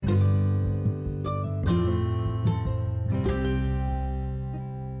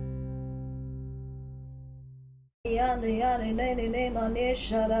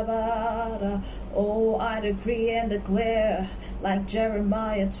Oh, I decree and declare, like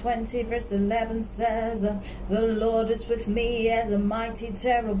Jeremiah 20 verse 11 says, the Lord is with me as a mighty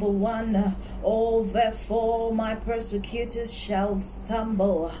terrible one. Oh, therefore my persecutors shall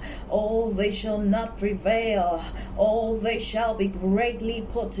stumble. Oh, they shall not prevail. Oh, they shall be greatly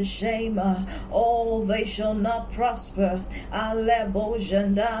put to shame. Oh, they shall not prosper.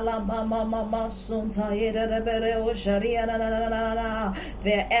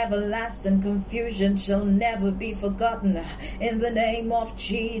 Their everlasting confusion shall never be forgotten. In the name of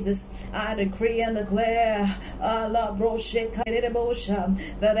Jesus, I decree and declare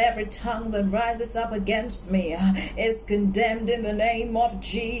that every tongue that rises up against me is condemned in the name of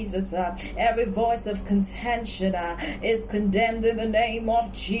Jesus. Every voice of contention is condemned in the name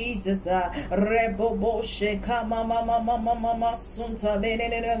of Jesus. I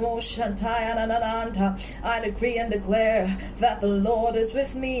decree and declare that the Lord is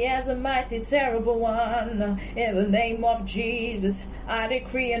with me as a mighty terrible one. In the name of Jesus, I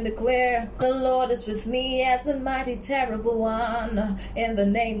decree and declare the Lord is with me as a mighty terrible one. In the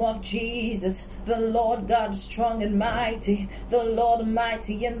name of Jesus, the Lord God strong and mighty, the Lord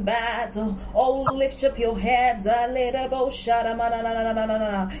mighty in battle. Oh, lift up your heads,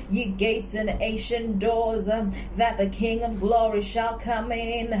 ye gates and ancient doors, that the King of glory shall come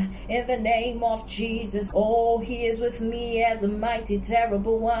in the name of Jesus. Oh, he is with me as a mighty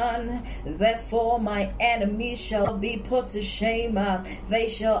terrible one. Therefore my enemies shall be put to shame. They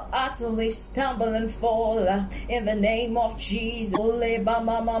shall utterly stumble and fall in the name of Jesus. For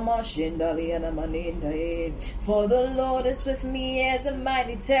the Lord is with me as a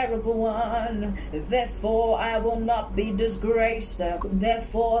mighty terrible one. Therefore I will not be disgraced.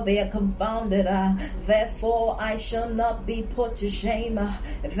 Therefore they are confounded. Therefore I shall not be put to shame.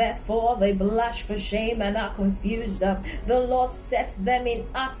 Therefore they blush for shame and are confused. The Lord sets them in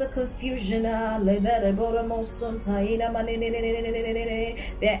utter confusion.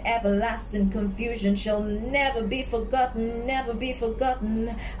 Their everlasting confusion shall never be forgotten, never be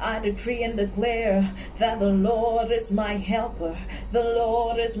forgotten. I decree and declare that the Lord is my helper, the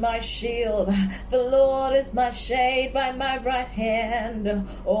Lord is my shield, the Lord is my shade by my right hand.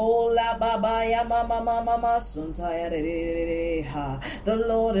 Oh, la baba ya mama mama suntaya. The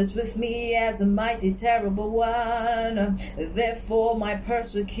Lord is with me as a mighty terrible one. Therefore my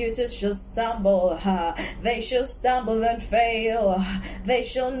persecutors shall stumble. They shall stumble and fail. They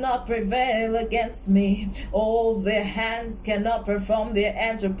shall not prevail against me. Oh, their hands cannot perform their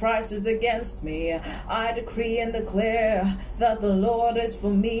enterprises against me. I decree and declare that the Lord is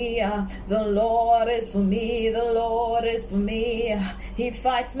for me. The Lord is for me. The Lord is for me. He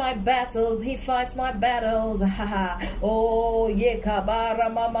fights my battles. He fights my battles. Oh,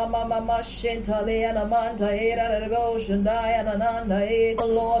 yekabara mama mama shintale anamanta era devotionai ananda. The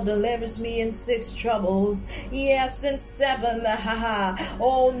Lord delivers me in 6 troubles. Yes, in 7.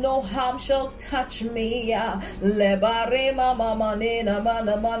 Oh, no harm shall touch me.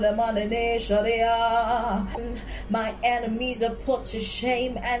 My enemies are put to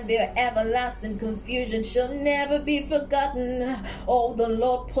shame, and their everlasting confusion shall never be forgotten. Oh, the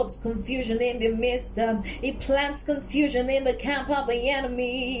Lord puts confusion in their midst. He plants confusion in the camp of the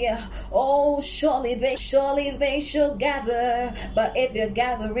enemy. Oh, surely they shall gather. But if their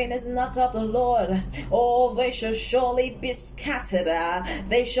gathering is not of the Lord, oh, they shall surely be scattered.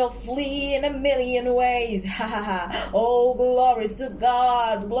 They shall flee in a million ways. Oh, glory to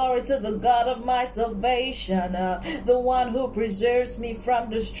God. Glory to the God of my salvation. The one who preserves me from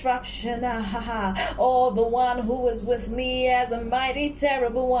destruction. Oh, the one who is with me as a mighty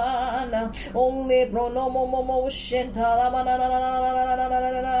terrible one. Oh,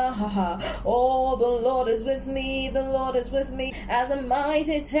 the Lord is with me. The Lord is with me as a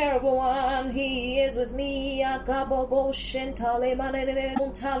mighty terrible one. He is with me.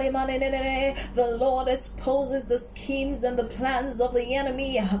 The Lord exposes the schemes and the plans of the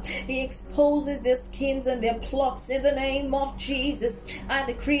enemy. He exposes their schemes and their plots in the name of Jesus. I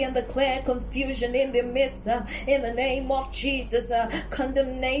decree and declare confusion in their midst in the name of Jesus.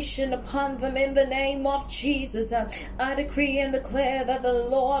 Condemnation upon them in the name of Jesus. I decree and declare that the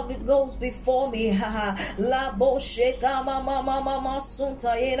Lord goes before me.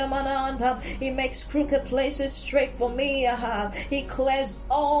 He makes crooked places straight for me. He declares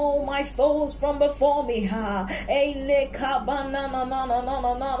all my foes from before me.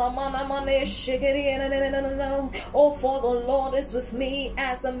 Oh, for the Lord is with me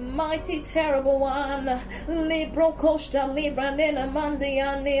as a mighty terrible one. Libro costa libra nina mandi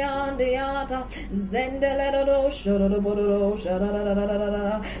andi andiata zendelado shodobodo.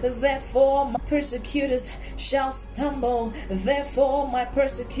 Therefore my persecutors shall stumble, therefore my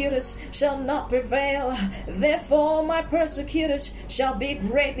persecutors shall not prevail, therefore my persecutors shall be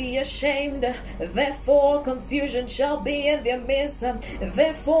greatly ashamed, therefore confusion shall be in their midst,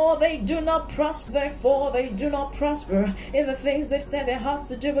 therefore they do not prosper, in the things they've set their hearts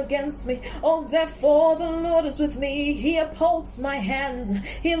to do against me. Oh, therefore the Lord is with me, he upholds my hand,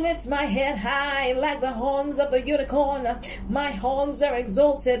 he lifts my head high like the horns of the unicorn. My horns are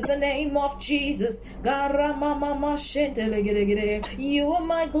exalted in the name of Jesus. You are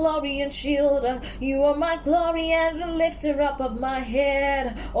my glory and shield, you are my glory and the lifter up of my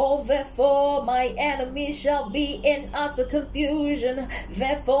head. Oh, therefore my enemies shall be in utter confusion,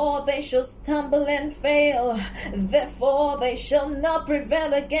 therefore they shall stumble and fail, therefore they shall not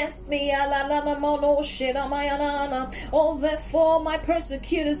prevail against me. Oh, therefore my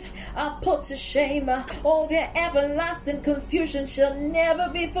persecutors are put to shame. Oh, their everlasting confusion shall never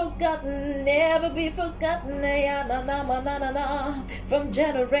be forgotten, never be forgotten. From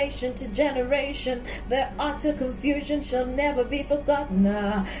generation to generation, their utter confusion shall never be forgotten.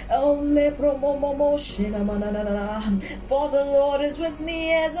 Oh, for the Lord is with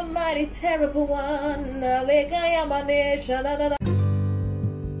me as a mighty terrible one.